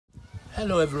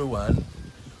Hello everyone,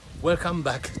 welcome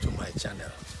back to my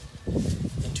channel.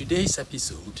 In today's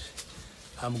episode,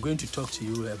 I'm going to talk to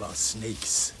you about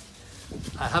snakes.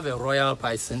 I have a royal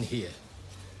python here,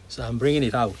 so I'm bringing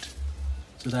it out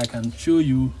so that I can show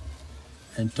you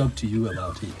and talk to you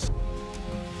about it.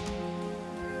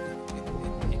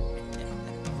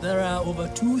 There are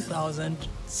over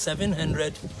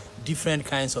 2,700 different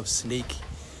kinds of snake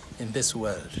in this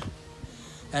world.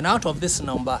 And out of this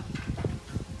number,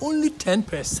 only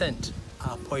 10%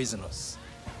 are poisonous.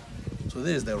 So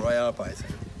this is the royal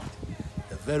python,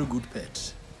 a very good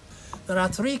pet. There are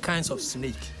three kinds of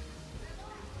snake.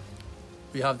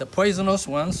 We have the poisonous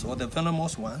ones or the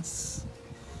venomous ones.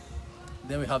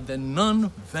 Then we have the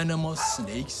non-venomous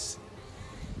snakes,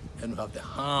 and we have the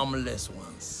harmless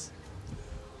ones.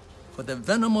 For the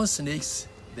venomous snakes,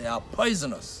 they are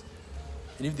poisonous.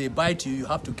 And if they bite you, you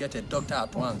have to get a doctor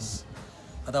at once.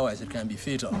 Otherwise, it can be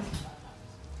fatal.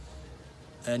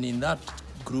 And in that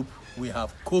group, we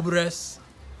have cobras,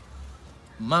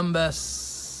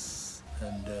 mambas,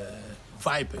 and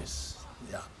vipers.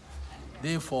 Yeah,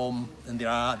 they form, and there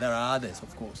are others,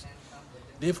 of course.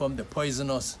 They form the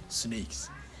poisonous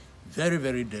snakes, very,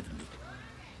 very deadly.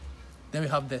 Then we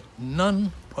have the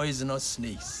non-poisonous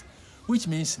snakes, which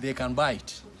means they can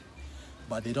bite,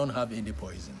 but they don't have any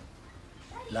poison,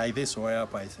 like this royal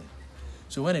python.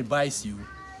 So when it bites you,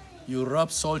 you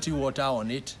rub salty water on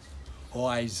it, or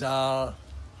izal,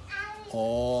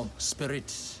 or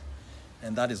spirit,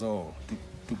 and that is all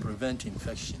to prevent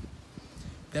infection.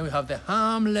 Then we have the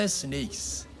harmless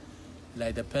snakes,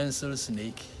 like the pencil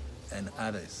snake and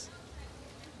others.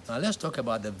 Now let's talk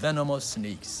about the venomous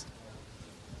snakes.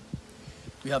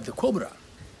 We have the cobra.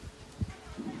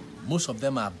 Most of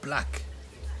them are black.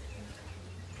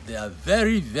 They are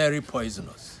very, very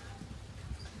poisonous.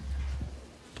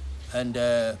 And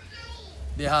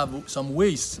they have some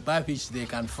ways by which they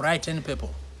can frighten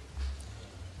people.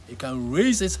 It can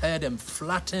raise its head and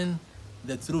flatten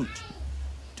the throat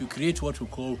to create what we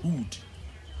call hood,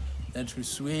 and to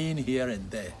swaying here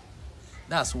and there.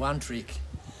 That's one trick.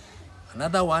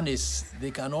 Another one is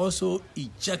they can also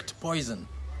eject poison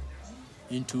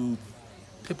into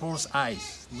people's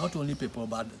eyes. Not only people,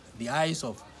 but the eyes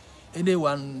of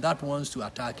anyone that wants to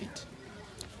attack it.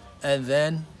 And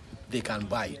then they can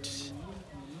bite.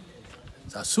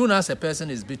 So as soon as a person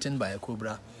is bitten by a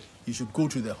cobra, you should go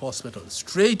to the hospital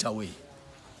straight away.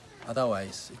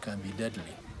 Otherwise, it can be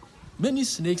deadly. Many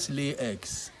snakes lay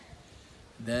eggs.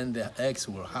 Then the eggs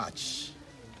will hatch.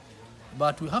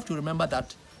 But we have to remember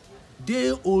that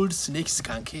day-old snakes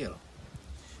can kill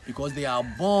because they are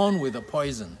born with the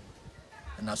poison.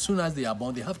 And as soon as they are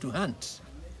born, they have to hunt.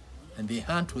 And they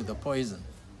hunt with the poison.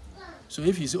 So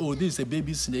if you say, oh, this is a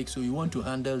baby snake, so you want to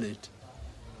handle it,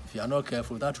 if you are not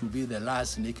careful, that will be the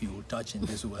last snake you will touch in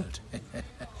this world.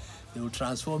 They will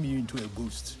transform you into a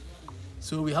ghost.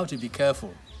 So we have to be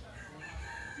careful.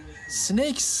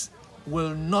 Snakes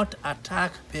will not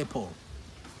attack people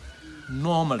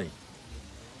normally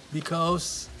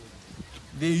because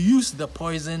they use the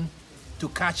poison to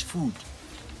catch food.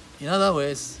 In other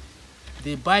words,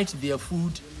 they bite their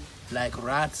food like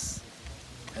rats,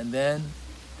 and then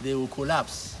they will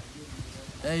collapse.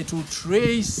 And it will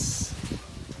trace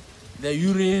the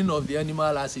urine of the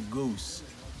animal as it goes,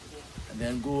 and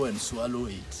then go and swallow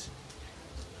it.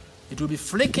 It will be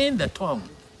flicking the tongue,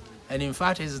 and in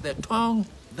fact, it's the tongue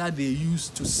that they use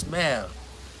to smell.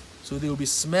 So they will be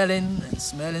smelling and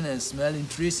smelling and smelling,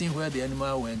 tracing where the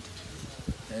animal went,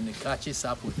 and it catches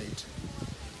up with it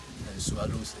and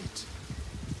swallows it.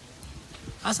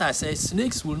 As I said,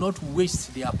 snakes will not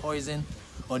waste their poison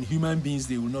on human beings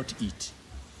they will not eat.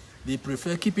 They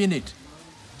prefer keeping it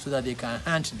so that they can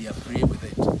hunt their prey with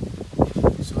it.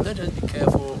 So let us be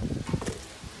careful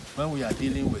when we are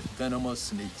dealing with venomous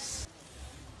snakes.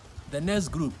 The next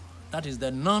group, that is the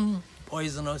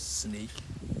non-poisonous snake,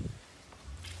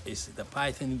 is the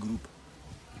python group.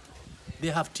 They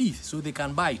have teeth, so they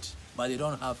can bite, but they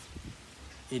don't have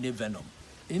any venom.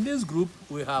 In this group,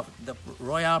 we have the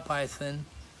royal python,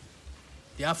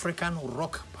 the African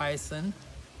rock python,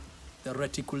 the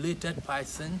reticulated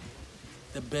python,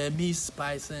 the Burmese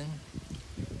python,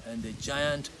 and the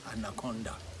giant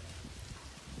anaconda.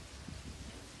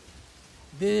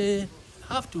 They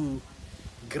have to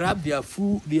grab their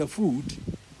food,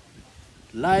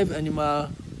 live animal,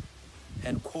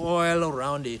 and coil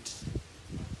around it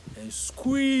and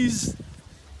squeeze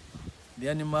the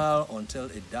animal until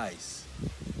it dies.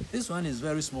 This one is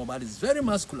very small, but it's very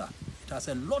muscular. It has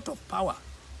a lot of power.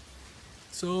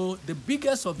 So the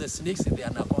biggest of the snakes is the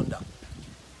anaconda.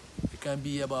 It can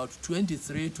be about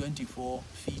 23, 24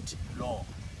 feet long.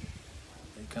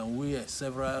 It can weigh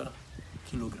several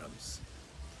kilograms.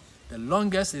 The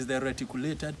longest is the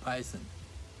reticulated python.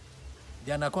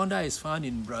 The anaconda is found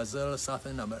in Brazil, South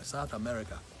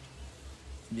America,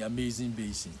 in the Amazon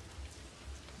Basin.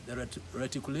 The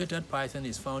reticulated python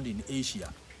is found in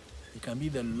Asia. It can be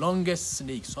the longest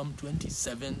snake, some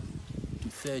 27 to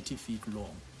 30 feet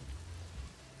long.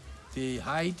 They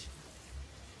hide,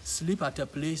 sleep at a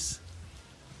place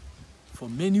for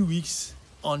many weeks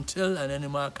until an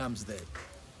animal comes there.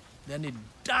 Then it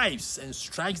dives and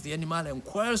strikes the animal and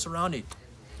coils around it.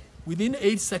 Within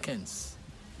 8 seconds,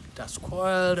 it has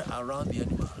coiled around the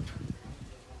animal.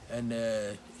 And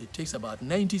it takes about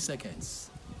 90 seconds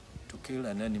to kill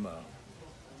an animal.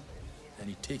 And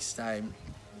it takes time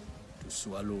to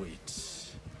swallow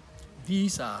it.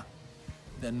 These are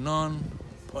the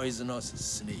non-poisonous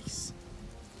snakes.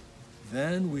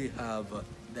 Then we have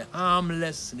the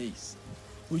harmless snakes,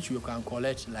 which you can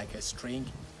collect like a string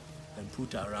and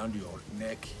put around your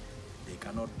neck. They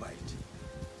cannot bite.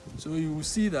 So you will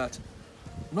see that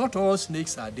not all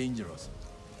snakes are dangerous.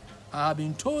 I have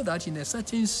been told that in a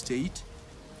certain state,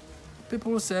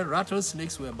 people said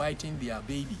rattlesnakes were biting their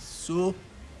babies, so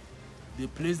they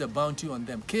placed a bounty on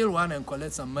them. Kill one and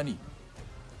collect some money.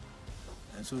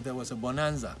 And so there was a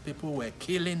bonanza. People were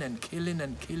killing and killing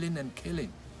and killing and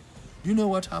killing. You know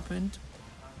what happened?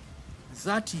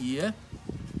 That year,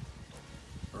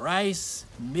 rice,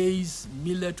 maize,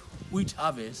 millet, wheat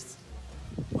harvest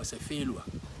was a failure.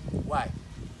 Why?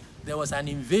 There was an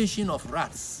invasion of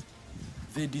rats.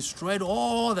 They destroyed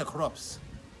all the crops.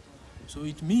 So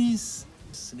it means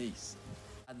snakes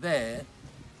are there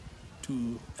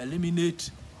to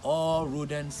eliminate all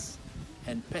rodents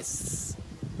and pests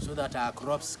so that our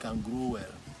crops can grow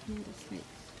well.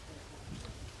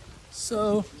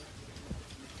 So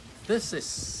this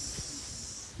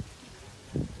is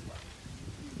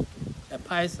a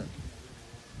python.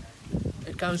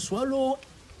 It can swallow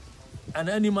an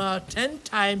animal 10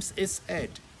 times its head.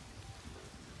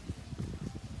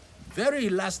 Very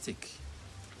elastic.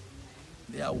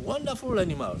 They are wonderful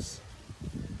animals.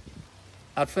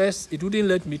 At first, it wouldn't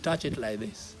let me touch it like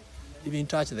this, even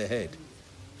touch the head.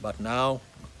 But now,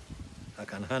 I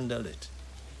can handle it.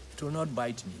 It will not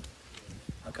bite me.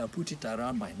 I can put it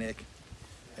around my neck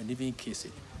and even kiss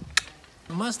it.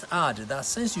 I must add that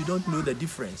since you don't know the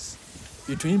difference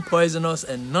between poisonous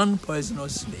and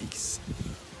non-poisonous snakes,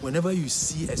 whenever you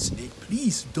see a snake,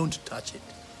 please don't touch it.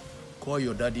 Call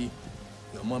your daddy,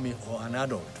 your mommy, or an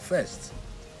adult first.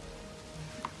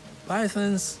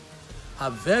 Pythons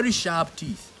have very sharp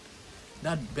teeth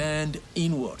that bend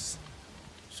inwards,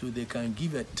 so they can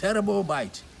give a terrible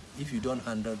bite if you don't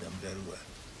handle them very well.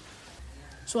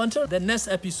 So until the next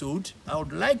episode, I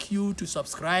would like you to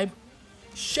subscribe,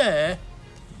 share,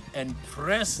 and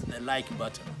press the like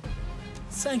button.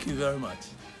 Thank you very much.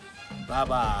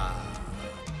 Bye-bye.